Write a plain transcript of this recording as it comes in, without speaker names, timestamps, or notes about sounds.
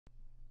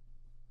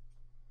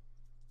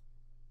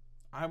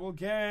I will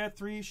get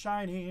 3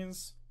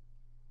 shinies.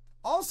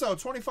 Also,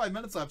 25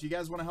 minutes left. You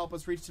guys want to help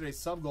us reach today's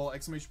sub goal,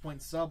 exclamation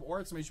point sub or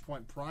exclamation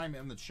point prime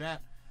in the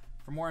chat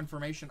for more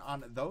information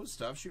on those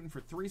stuff. Shooting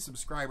for 3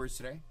 subscribers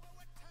today.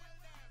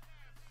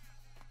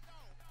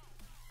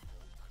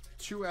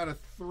 2 out of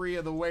 3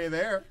 of the way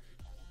there.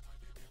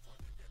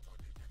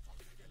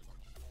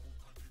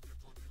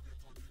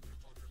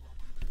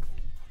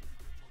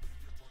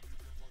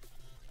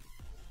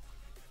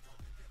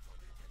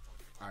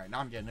 Alright,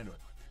 now I'm getting into it.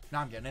 Now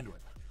I'm getting into it.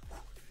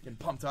 Getting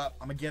pumped up.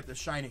 I'm gonna get this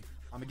shiny.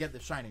 I'm gonna get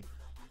this shiny.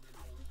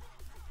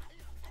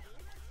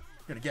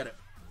 Gonna get it.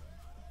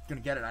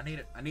 Gonna get it. I need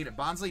it. I need it.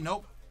 Bonsley,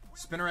 nope.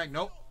 Spinnerack,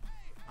 nope.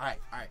 Alright,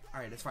 alright,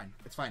 alright. It's fine.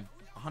 It's fine.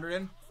 100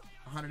 in.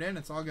 100 in.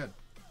 It's all good.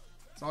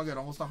 It's all good.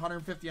 Almost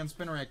 150 on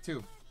Spinnerack,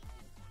 too.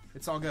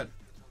 It's all good.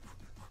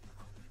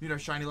 Need our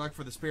shiny luck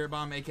for the Spirit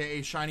Bomb,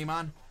 aka Shiny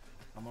Mon.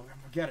 I'm gonna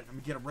get it. I'm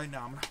gonna get it right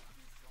now.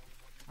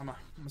 I'm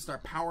gonna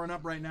start powering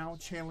up right now.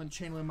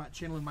 Channeling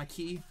my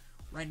key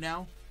right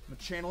now. I'm gonna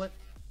channel it.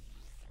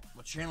 I'm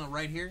gonna channel it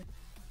right here.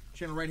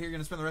 Channel right here.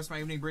 Gonna spend the rest of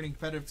my evening breeding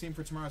competitive team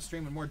for tomorrow's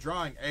stream and more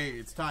drawing. Hey,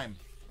 it's time.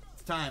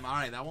 It's time. All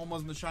right, that one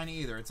wasn't the shiny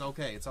either. It's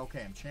okay. It's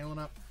okay. I'm channeling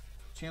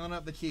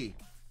up the key,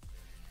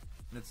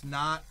 and it's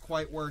not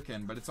quite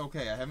working, but it's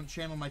okay. I haven't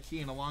channeled my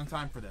key in a long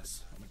time for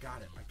this. I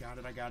got it. I got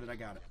it. I got it. I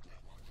got it.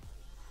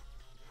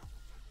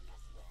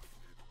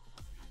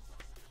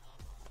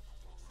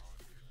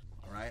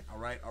 All right. All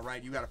right. All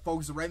right. You gotta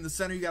focus it right in the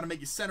center. You gotta make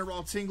your center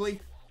all tingly.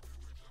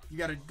 You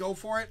gotta go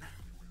for it.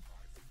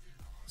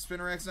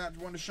 Spinnerack's not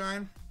one to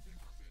shine.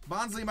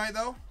 Bonsley might,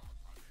 though.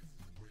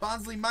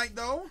 Bonsley might,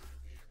 though.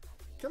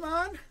 Come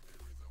on.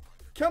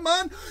 Come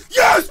on.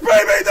 Yes,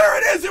 baby! There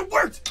it is! It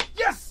worked!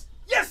 Yes!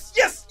 Yes!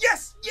 Yes!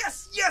 Yes!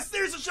 Yes! Yes!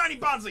 There's a shiny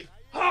Bonsley!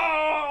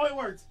 Oh, it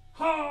worked!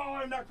 Oh,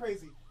 I'm not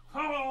crazy.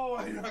 Oh,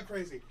 I'm not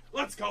crazy.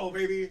 Let's go,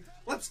 baby.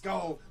 Let's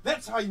go.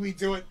 That's how we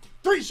do it.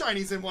 3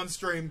 shinies in one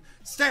stream.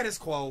 Status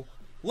quo.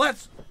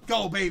 Let's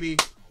go, baby.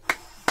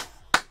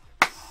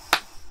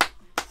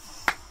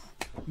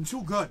 I'm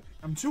too good.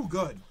 I'm too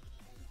good.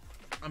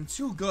 I'm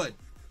too good.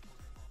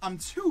 I'm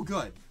too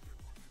good.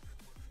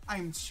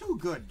 I'm too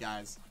good,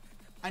 guys.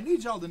 I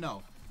need y'all to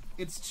know.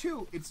 It's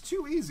too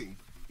easy.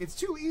 It's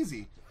too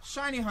easy.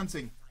 Shiny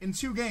hunting in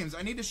 2 games.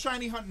 I need to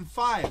shiny hunt in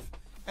 5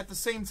 at the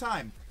same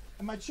time.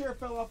 And my chair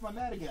fell off my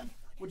mat again,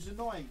 which is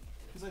annoying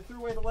because I threw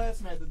away the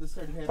last mat that this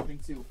started happening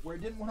to, where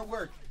it didn't want to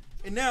work.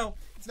 And now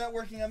it's not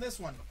working on this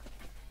one.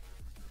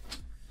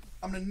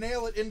 I'm gonna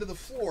nail it into the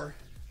floor.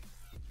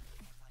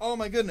 Oh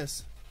my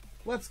goodness.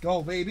 Let's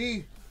go,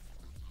 baby.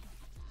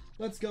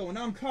 Let's go. And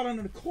now I'm caught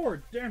under the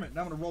cord. Damn it.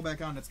 Now I'm going to roll back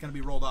on. It's going to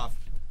be rolled off.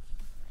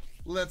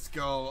 Let's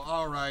go.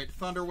 All right.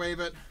 Thunder wave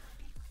it.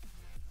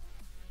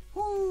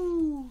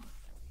 Whoo.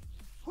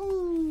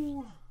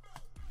 Whoo.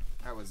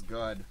 That was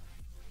good.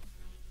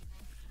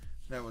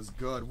 That was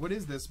good. What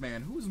is this,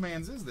 man? Whose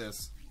man's is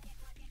this?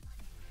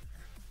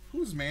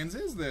 Whose man's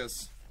is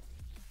this?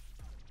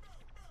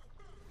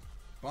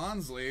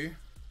 Bonsley.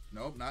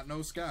 Nope, not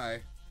No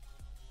Sky.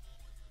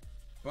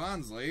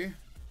 Bonsley,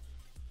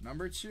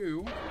 number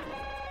 2.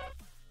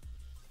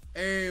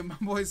 Hey, my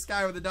boy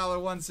Sky with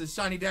 $1 says,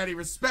 Shiny Daddy,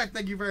 respect.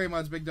 Thank you very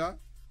much, big dog.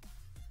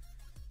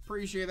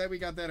 Appreciate that. We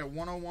got that at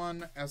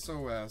 101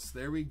 SOS.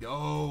 There we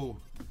go.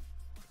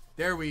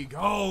 There we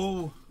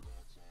go.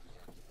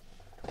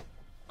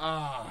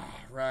 Ah,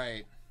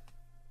 right.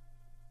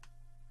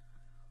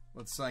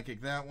 Let's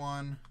psychic that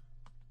one.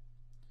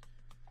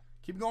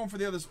 Keep going for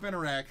the other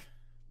Spinnerack.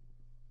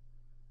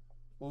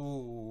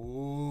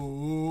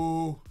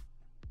 Oh.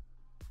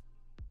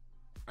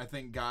 I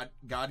think God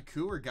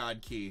Coup or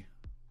God Key.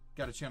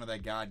 Gotta channel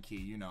that God Key,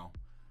 you know.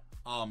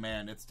 Oh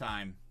man, it's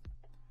time.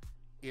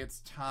 It's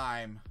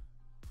time.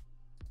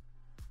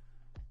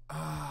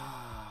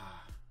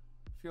 Ah.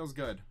 Feels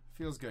good.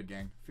 Feels good,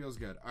 gang. Feels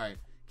good. Alright.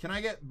 Can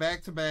I get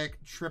back-to-back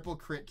triple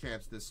crit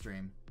caps this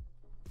stream?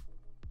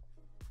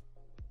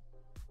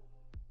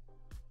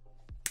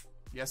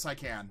 Yes, I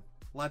can.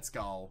 Let's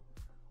go.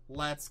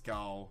 Let's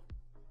go.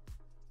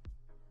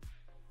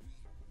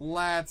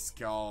 Let's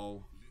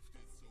go.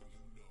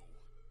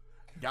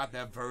 Got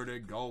that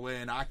vertigo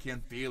going, I can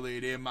feel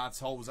it in my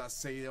toes. I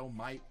say, oh,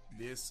 mic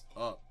this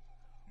up.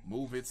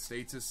 Move it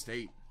state to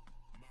state.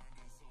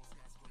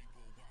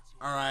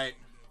 Alright.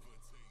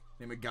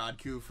 Name it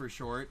Godku for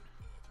short.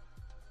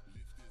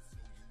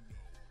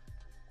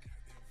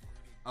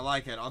 I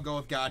like it. I'll go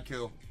with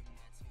Godku.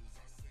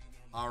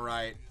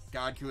 Alright.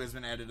 Godku has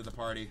been added to the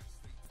party.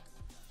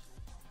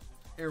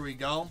 Here we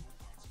go.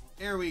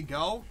 Here we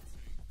go.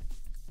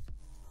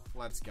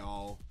 Let's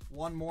go.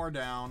 One more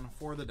down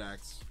for the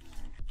decks.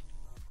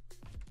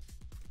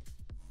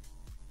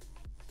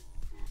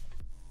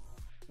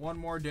 One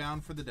more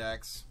down for the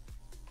decks.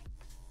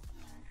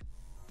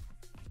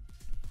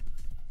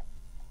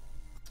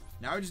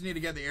 Now we just need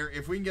to get the air.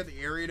 If we can get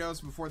the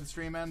Ariados before the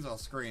stream ends, I'll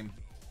scream.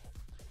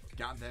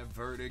 Got that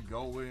vertigo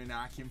going,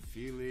 I can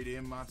feel it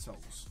in my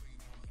toes.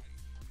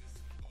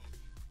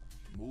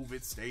 Move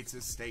it state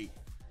to state.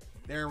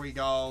 There we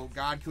go.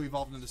 Godku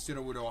evolved into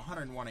Sudowoodo.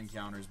 101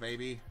 encounters,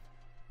 baby.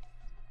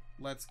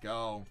 Let's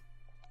go.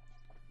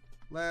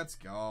 Let's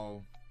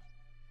go.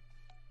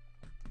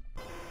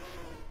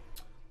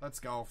 Let's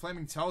go.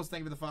 Flaming Toast,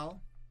 thank you for the follow.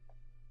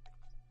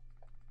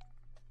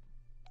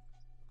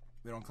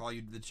 We don't call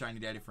you the Shiny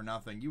Daddy for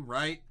nothing. You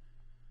right?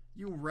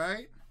 You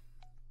right?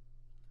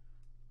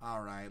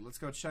 Alright, let's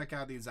go check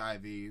out these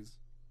IVs.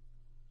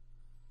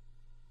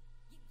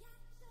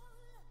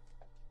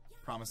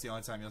 Promise the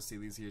only time you'll see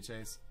these here,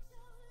 Chase.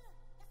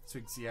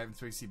 Twixie, having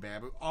Twixie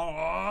Babu.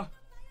 Oh!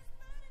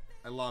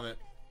 I love it.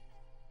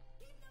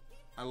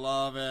 I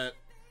love it.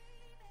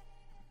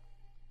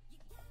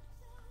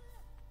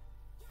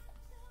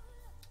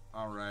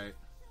 Alright.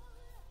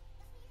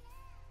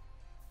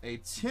 A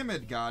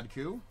timid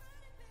Godku.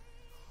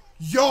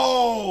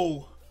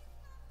 Yo!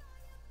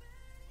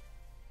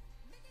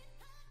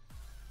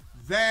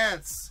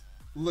 That's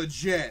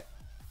legit.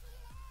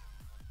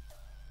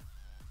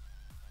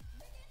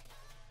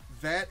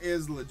 That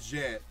is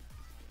legit.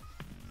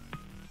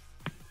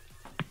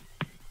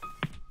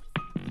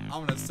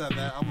 I'm gonna send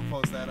that. I'm gonna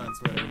post that on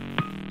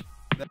Twitter.